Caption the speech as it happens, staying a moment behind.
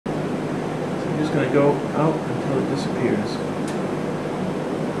just going to go out until it disappears.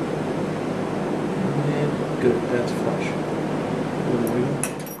 And good, that's flush.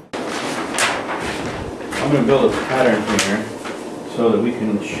 I'm going to build a pattern here so that we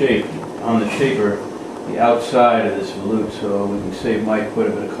can shape on the shaper the outside of this volute so we can save Mike quite a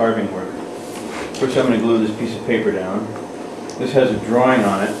bit of carving work. First I'm going to glue this piece of paper down. This has a drawing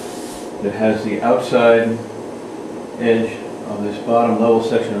on it that has the outside edge of this bottom level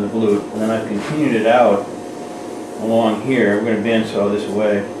section of the volute, and then I've continued it out along here. We're going to bandsaw this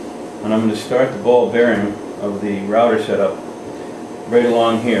away, and I'm going to start the ball bearing of the router setup right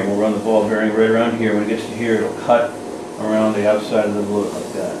along here. We'll run the ball bearing right around here. When it gets to here, it'll cut around the outside of the volute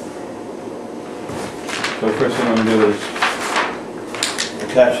like that. So first thing I'm going to do is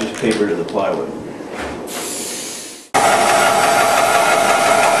attach this paper to the plywood.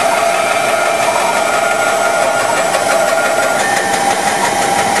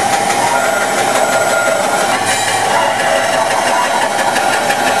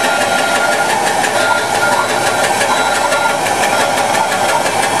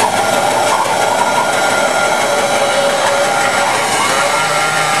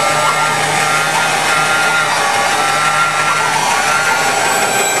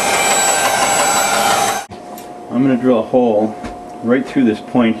 I'm going to drill a hole right through this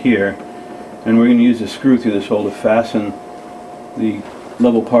point here, and we're going to use a screw through this hole to fasten the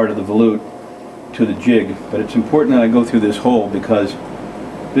level part of the volute to the jig. But it's important that I go through this hole because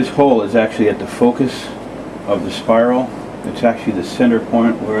this hole is actually at the focus of the spiral. It's actually the center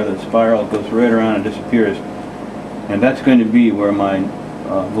point where the spiral goes right around and disappears, and that's going to be where my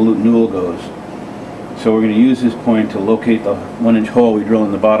volute newel goes. So we're going to use this point to locate the 1-inch hole we drill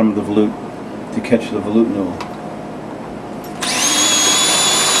in the bottom of the volute to catch the volute newel.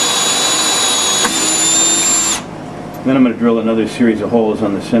 Then I'm going to drill another series of holes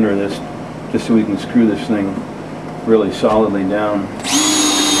on the center of this just so we can screw this thing really solidly down.